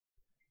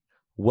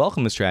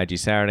Welcome to Strategy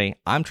Saturday.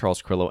 I'm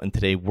Charles Carillo, and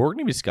today we're going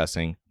to be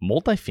discussing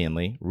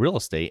multifamily real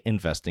estate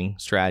investing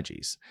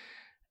strategies.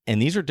 And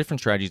these are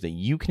different strategies that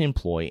you can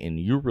employ in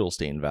your real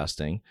estate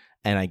investing.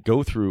 And I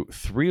go through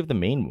three of the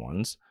main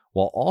ones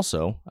while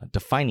also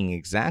defining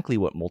exactly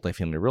what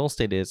multifamily real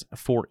estate is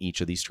for each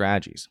of these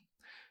strategies.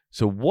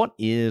 So what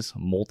is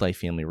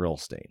multifamily real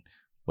estate?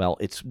 Well,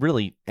 it's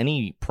really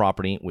any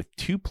property with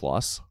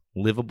 2+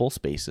 livable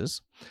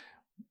spaces.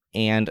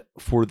 And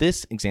for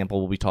this example,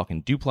 we'll be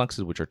talking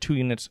duplexes, which are 2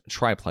 units,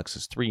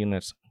 triplexes, 3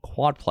 units,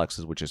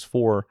 quadplexes, which is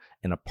 4,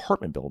 and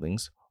apartment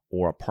buildings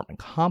or apartment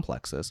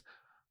complexes,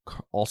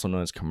 also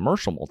known as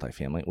commercial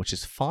multifamily, which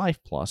is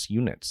 5+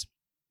 units.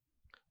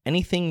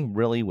 Anything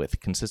really with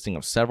consisting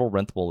of several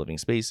rentable living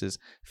spaces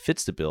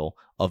fits the bill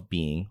of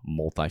being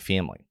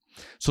multifamily.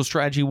 So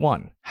strategy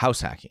 1, house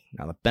hacking.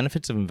 Now, the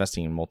benefits of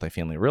investing in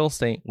multifamily real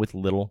estate with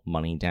little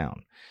money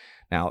down.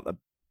 Now,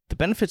 the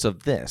benefits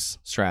of this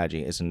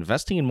strategy is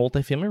investing in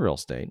multifamily real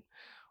estate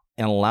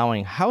and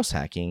allowing house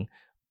hacking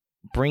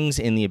brings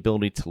in the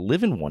ability to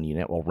live in one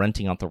unit while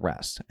renting out the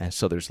rest. And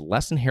so there's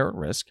less inherent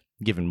risk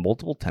given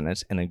multiple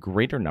tenants and a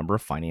greater number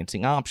of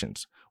financing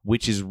options,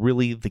 which is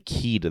really the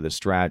key to this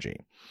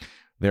strategy.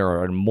 There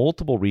are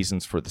multiple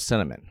reasons for the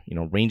sentiment,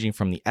 ranging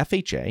from the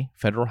FHA,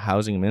 Federal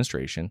Housing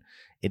Administration.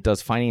 It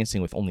does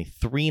financing with only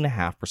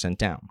 3.5%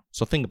 down.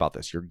 So think about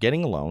this. You're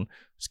getting a loan.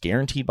 It's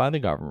guaranteed by the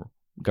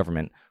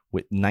government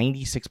with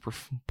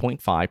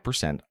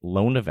 96.5%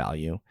 loan to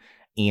value.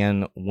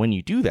 And when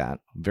you do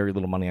that, very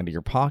little money out of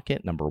your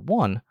pocket, number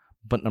one.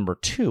 But number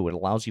two, it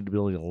allows you to be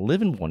able to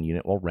live in one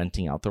unit while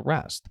renting out the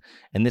rest.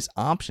 And this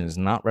option is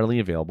not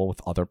readily available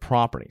with other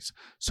properties.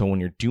 So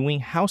when you're doing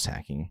house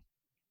hacking,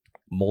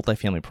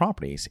 multifamily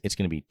properties, it's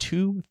going to be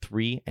 2,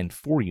 3, and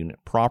 4 unit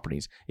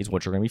properties is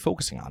what you're going to be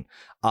focusing on.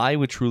 I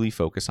would truly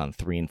focus on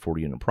 3 and 4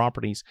 unit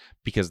properties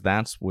because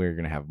that's where you're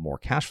going to have more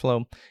cash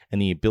flow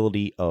and the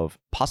ability of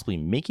possibly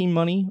making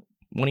money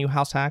when you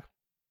house hack,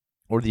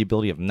 or the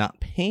ability of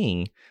not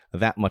paying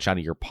that much out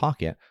of your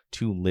pocket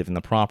to live in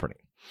the property.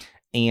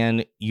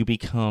 And you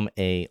become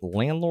a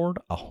landlord,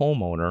 a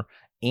homeowner,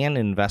 and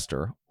an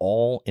investor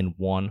all in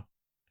one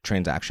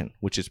transaction,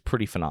 which is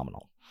pretty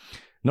phenomenal.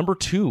 Number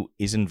 2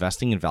 is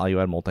investing in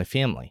value-add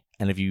multifamily.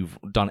 And if you've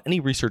done any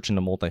research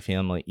into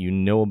multifamily, you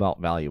know about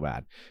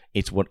value-add.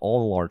 It's what all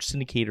the large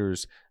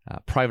syndicators,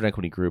 private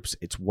equity groups,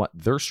 it's what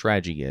their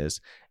strategy is.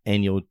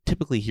 And you'll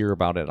typically hear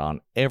about it on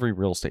every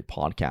real estate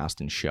podcast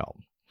and show.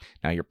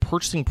 Now, you're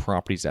purchasing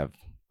properties that have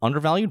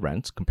undervalued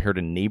rents compared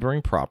to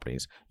neighboring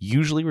properties,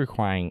 usually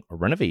requiring a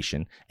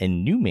renovation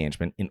and new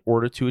management in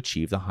order to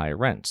achieve the higher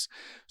rents.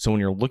 So when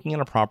you're looking at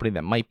a property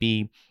that might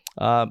be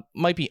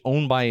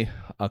owned by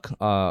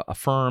a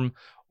firm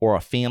or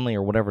a family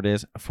or whatever it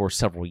is for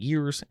several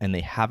years and they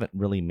haven't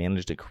really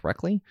managed it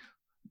correctly,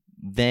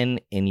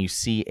 and you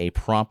see a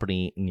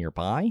property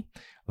nearby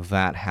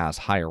that has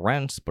higher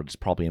rents, but it's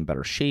probably in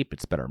better shape,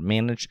 it's better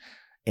managed,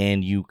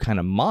 and you kind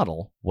of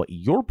model what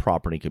your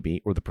property could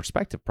be or the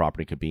prospective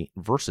property could be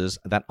versus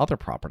that other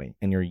property,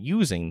 and you're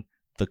using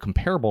the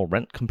comparable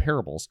rent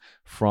comparables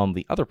from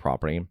the other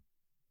property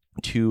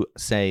to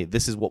say,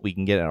 this is what we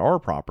can get at our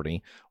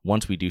property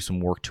once we do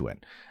some work to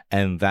it.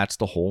 And that's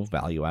the whole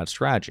value add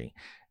strategy.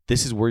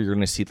 This is where you're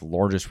going to see the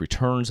largest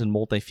returns in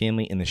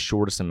multifamily in the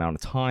shortest amount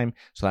of time.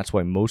 So that's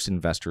why most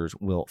investors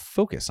will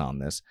focus on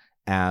this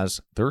as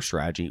their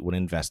strategy when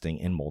investing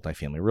in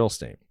multifamily real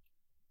estate.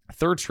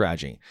 Third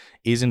strategy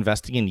is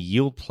investing in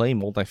yield play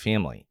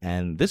multifamily.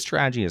 And this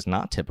strategy is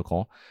not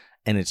typical,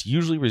 and it's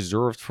usually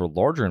reserved for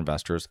larger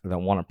investors that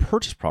want to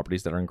purchase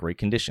properties that are in great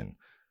condition,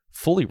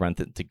 fully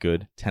rented to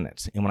good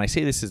tenants. And when I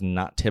say this is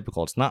not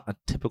typical, it's not a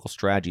typical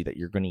strategy that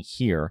you're going to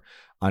hear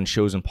on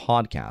shows and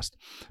podcasts,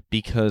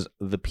 because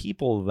the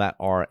people that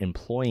are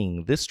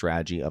employing this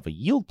strategy of a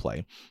yield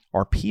play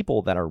are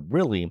people that are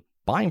really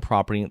buying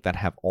property that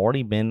have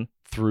already been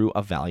through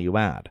a value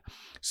add.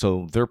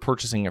 So they're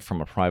purchasing it from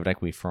a private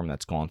equity firm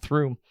that's gone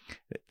through.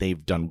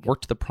 They've done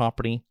work to the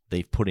property.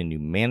 They've put in new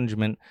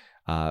management.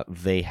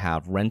 They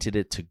have rented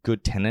it to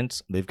good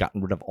tenants. They've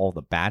gotten rid of all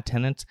the bad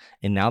tenants.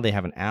 And now they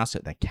have an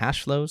asset that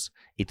cash flows.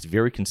 It's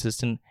very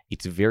consistent.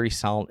 It's very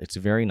solid. It's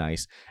very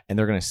nice. And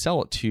they're going to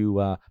sell it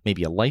to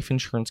maybe a life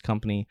insurance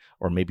company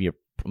or maybe a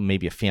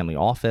family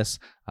office,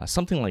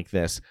 something like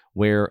this,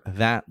 where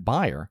that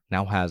buyer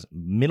now has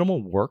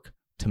minimal work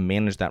to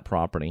manage that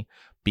property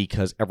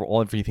because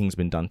everything's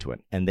been done to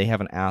it. And they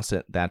have an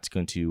asset that's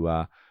going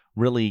to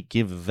really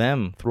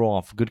throw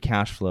off good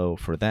cash flow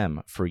for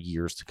them for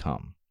years to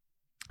come.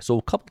 So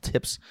a couple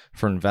tips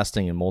for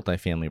investing in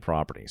multifamily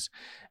properties.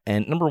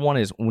 And number one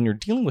is when you're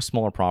dealing with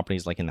smaller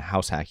properties, like in the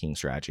house hacking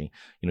strategy,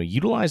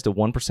 utilize the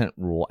 1%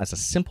 rule as a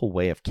simple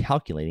way of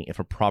calculating if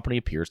a property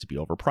appears to be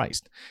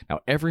overpriced.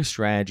 Now, every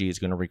strategy is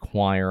going to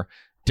require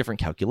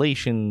different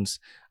calculations.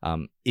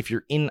 If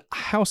you're in a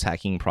house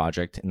hacking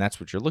project and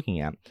that's what you're looking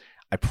at,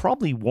 I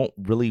probably won't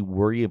really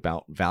worry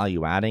about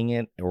value adding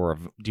it or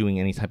doing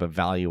any type of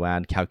value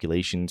add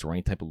calculations or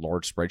any type of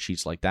large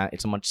spreadsheets like that.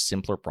 It's a much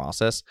simpler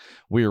process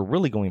where you're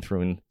really going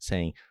through and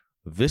saying,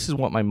 this is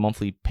what my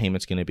monthly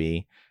payment's going to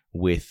be.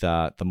 with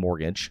the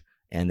mortgage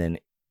and then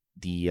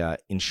the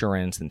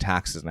insurance and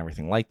taxes and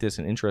everything like this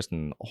and interest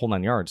and a whole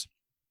 9 yards.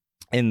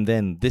 And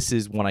then this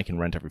is what I can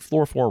rent every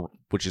floor for,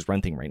 which is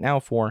renting right now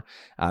for.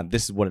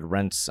 This is what it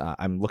rents.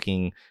 I'm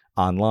looking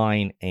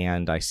online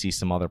and I see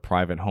some other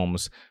private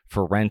homes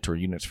for rent or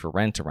units for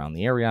rent around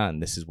the area,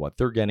 and this is what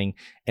they're getting.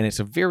 And it's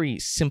a very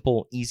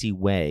simple, easy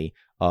way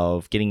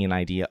of getting an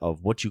idea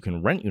of what you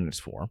can rent units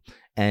for.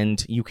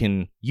 And you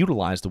can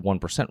utilize the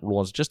 1% rule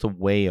as just a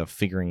way of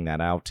figuring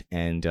that out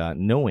and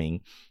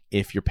knowing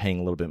if you're paying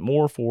a little bit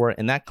more for it.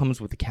 And that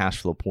comes with the cash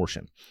flow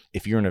portion.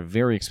 If you're in a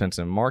very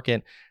expensive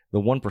market, the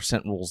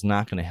 1% rule is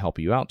not going to help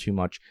you out too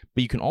much,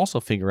 but you can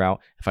also figure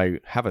out if I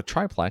have a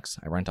triplex,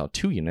 I rent out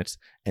 2 units,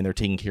 and they're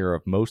taking care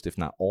of most, if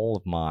not all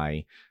of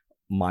my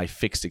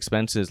fixed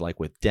expenses, like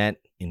with debt,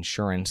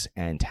 insurance,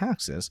 and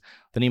taxes,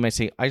 then you might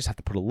say, I just have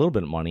to put a little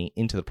bit of money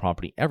into the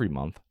property every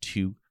month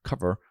to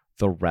cover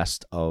the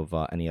rest of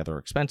any other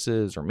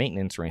expenses or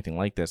maintenance or anything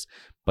like this.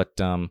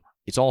 But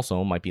it's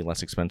also might be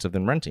less expensive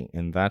than renting,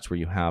 and that's where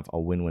you have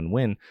a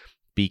win-win-win,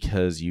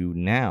 because you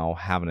now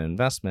have an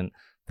investment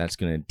that's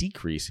going to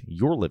decrease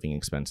your living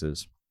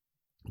expenses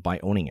by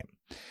owning it.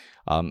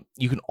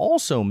 You can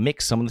also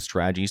mix some of the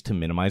strategies to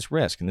minimize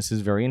risk, and this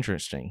is very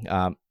interesting.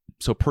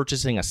 So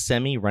purchasing a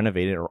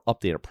semi-renovated or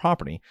updated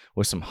property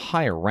with some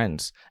higher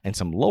rents and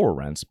some lower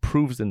rents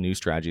proves the new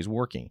strategy is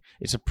working.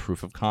 It's a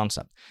proof of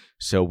concept.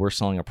 So we're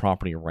selling a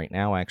property right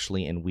now,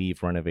 actually, and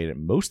we've renovated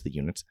most of the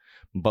units,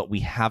 but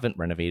we haven't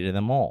renovated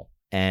them all.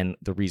 And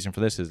the reason for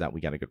this is that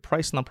we got a good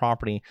price on the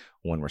property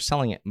when we're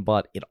selling it,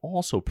 but it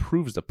also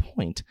proves the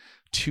point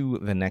to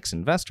the next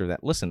investor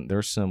that, listen,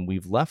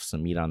 we've left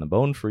some meat on the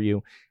bone for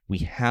you. We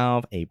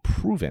have a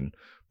proven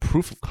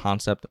proof of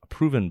concept, a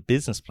proven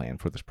business plan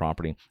for this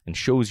property, and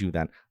shows you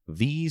that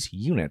these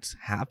units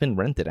have been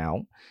rented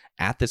out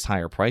at this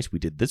higher price. We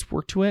did this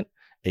work to it.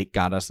 It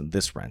got us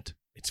this rent.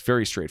 It's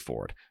very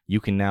straightforward.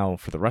 You can now,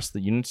 for the rest of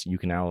the units, you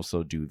can now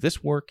also do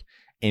this work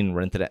and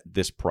rent it at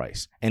this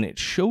price. And it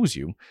shows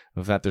you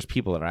that there's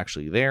people that are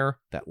actually there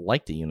that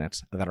like the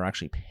units, that are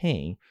actually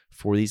paying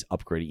for these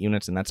upgraded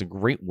units. And that's a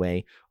great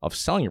way of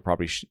selling your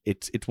property.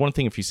 It's one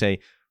thing if you say,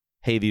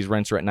 hey, these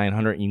rents are at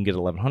 $900 and you can get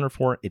 $1,100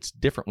 for it. It's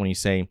different when you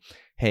say,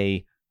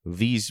 hey,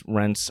 these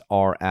rents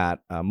are at,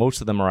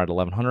 most of them are at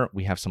 $1,100.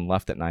 We have some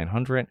left at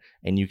 $900,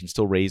 and you can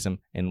still raise them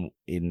and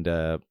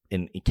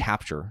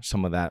capture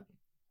some of that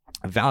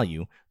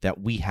value that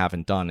we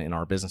haven't done in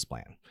our business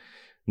plan.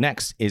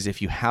 Next is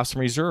if you have some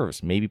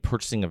reserves, maybe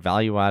purchasing a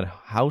value-add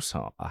house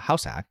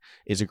hack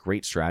is a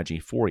great strategy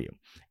for you.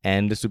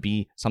 And this would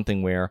be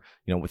something where,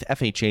 with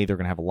FHA, they're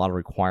going to have a lot of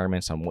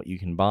requirements on what you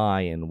can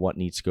buy and what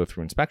needs to go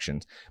through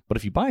inspections. But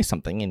if you buy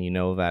something and you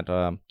know that,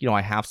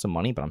 I have some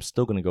money, but I'm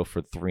still going to go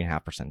for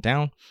 3.5%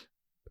 down,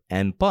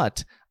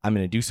 but I'm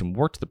going to do some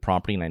work to the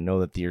property, and I know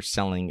that they're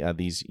selling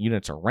these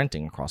units are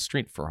renting across the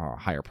street for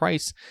a higher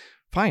price.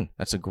 Fine,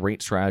 that's a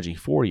great strategy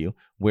for you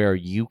where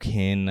you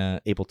can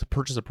able to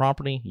purchase a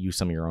property, use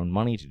some of your own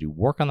money to do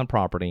work on the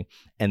property,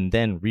 and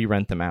then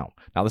re-rent them out.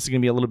 Now, this is going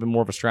to be a little bit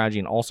more of a strategy,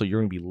 and also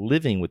you're going to be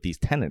living with these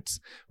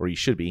tenants, or you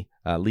should be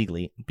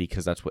legally,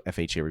 because that's what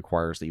FHA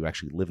requires, that you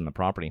actually live in the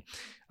property.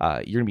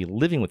 You're going to be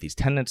living with these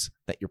tenants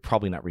that you're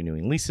probably not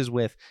renewing leases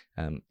with,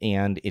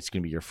 and it's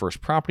going to be your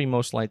first property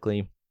most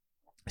likely.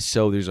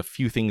 So there's a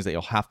few things that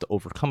you'll have to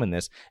overcome in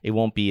this. It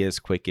won't be as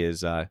quick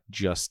as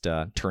just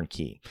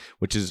turnkey,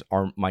 which is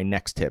my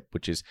next tip,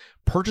 which is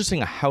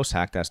purchasing a house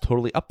hack that's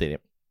totally updated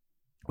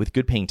with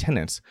good paying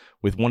tenants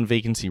with one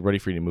vacancy ready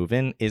for you to move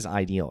in is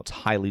ideal. It's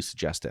highly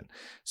suggested.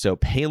 So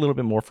pay a little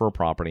bit more for a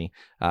property.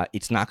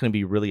 It's not going to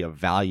be really a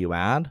value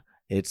add.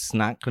 It's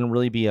not going to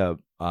really be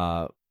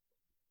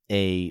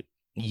a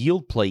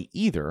yield play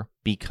either,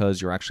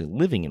 because you're actually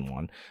living in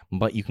one,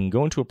 but you can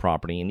go into a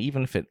property, and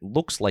even if it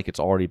looks like it's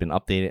already been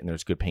updated and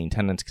there's good paying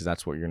tenants, because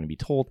that's what you're going to be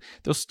told,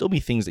 there'll still be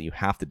things that you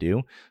have to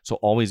do. So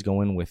always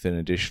go in with an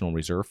additional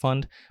reserve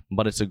fund,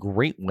 but it's a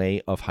great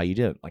way of how you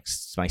do it. Like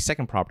my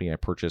second property I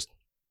purchased,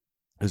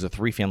 it was a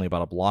 3-family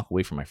about a block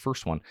away from my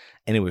first one,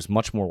 and it was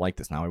much more like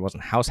this. Now, I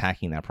wasn't house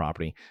hacking that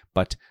property,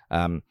 but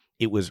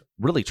it was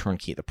really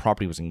turnkey. The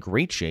property was in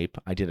great shape.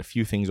 I did a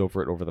few things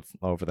over it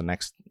over the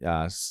next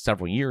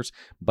several years,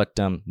 but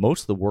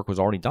most of the work was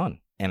already done,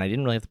 and I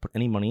didn't really have to put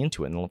any money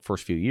into it in the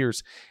first few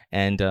years.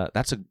 And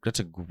that's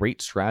a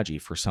great strategy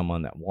for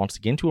someone that wants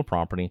to get into a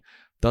property,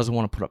 doesn't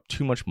want to put up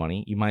too much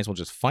money. You might as well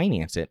just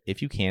finance it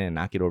if you can and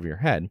not get over your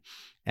head,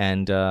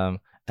 and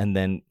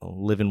then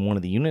live in one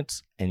of the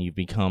units, and you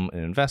become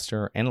an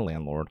investor and a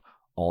landlord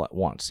all at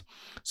once.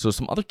 So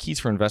some other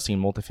keys for investing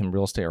in multifamily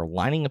real estate are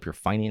lining up your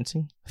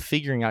financing,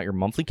 figuring out your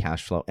monthly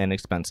cash flow and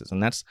expenses.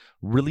 And that's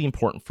really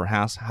important for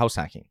house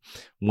hacking.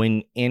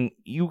 And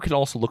you could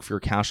also look for your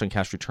cash on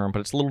cash return, but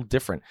it's a little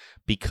different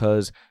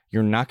because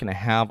you're not going to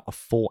have a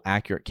full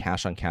accurate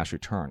cash on cash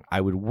return. I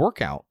would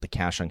work out the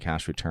cash on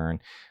cash return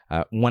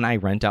when I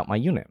rent out my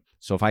unit.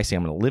 So if I say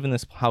I'm going to live in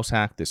this house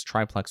hack, this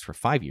triplex for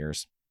 5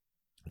 years,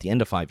 At the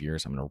end of 5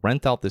 years, I'm going to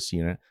rent out this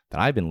unit that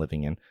I've been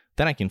living in.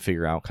 Then I can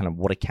figure out kind of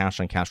what a cash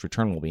on cash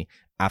return will be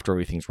after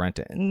everything's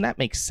rented. And that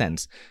makes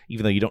sense.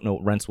 Even though you don't know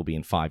what rents will be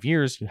in 5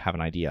 years, you have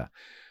an idea.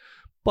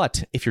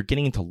 But if you're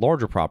getting into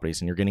larger properties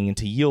and you're getting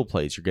into yield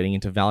plays, you're getting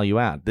into value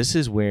add, this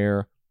is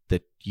where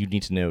you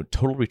need to know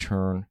total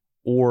return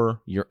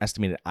or your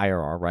estimated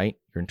IRR, right?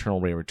 Your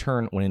internal rate of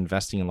return when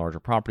investing in larger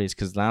properties,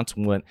 because that's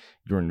what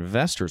your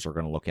investors are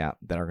going to look at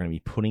that are going to be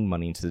putting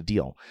money into the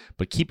deal.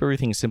 But keep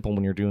everything simple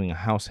when you're doing a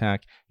house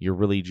hack. You're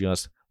really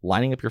just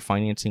lining up your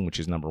financing, which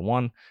is number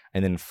one,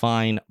 and then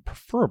find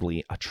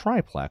preferably a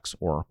triplex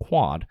or a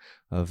quad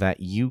that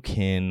you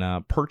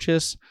can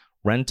purchase,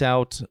 rent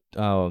out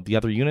the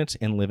other units,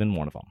 and live in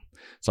one of them.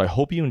 So I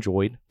hope you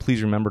enjoyed.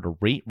 Please remember to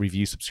rate,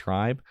 review,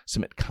 subscribe,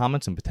 submit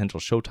comments and potential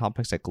show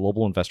topics at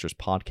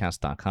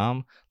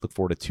globalinvestorspodcast.com. Look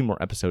forward to 2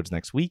 more episodes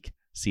next week.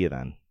 See you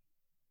then.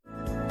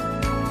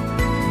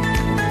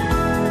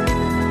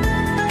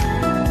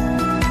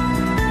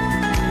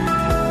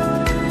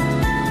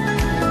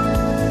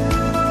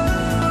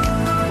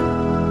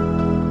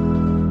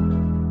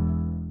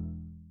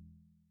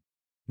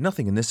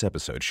 Nothing in this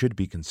episode should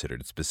be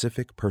considered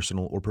specific,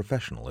 personal, or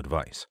professional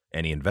advice.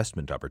 Any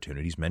investment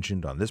opportunities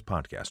mentioned on this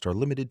podcast are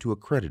limited to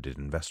accredited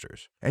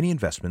investors. Any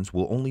investments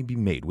will only be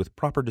made with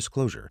proper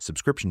disclosure,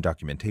 subscription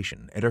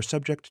documentation, and are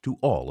subject to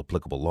all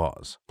applicable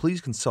laws.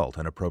 Please consult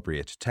an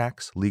appropriate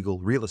tax, legal,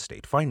 real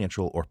estate,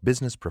 financial, or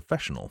business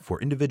professional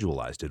for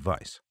individualized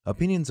advice.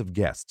 Opinions of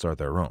guests are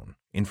their own.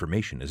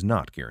 Information is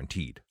not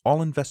guaranteed.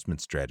 All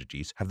investment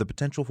strategies have the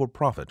potential for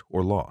profit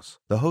or loss.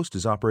 The host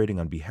is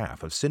operating on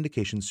behalf of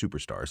Syndication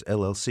Superstars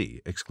LLC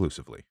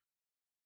exclusively.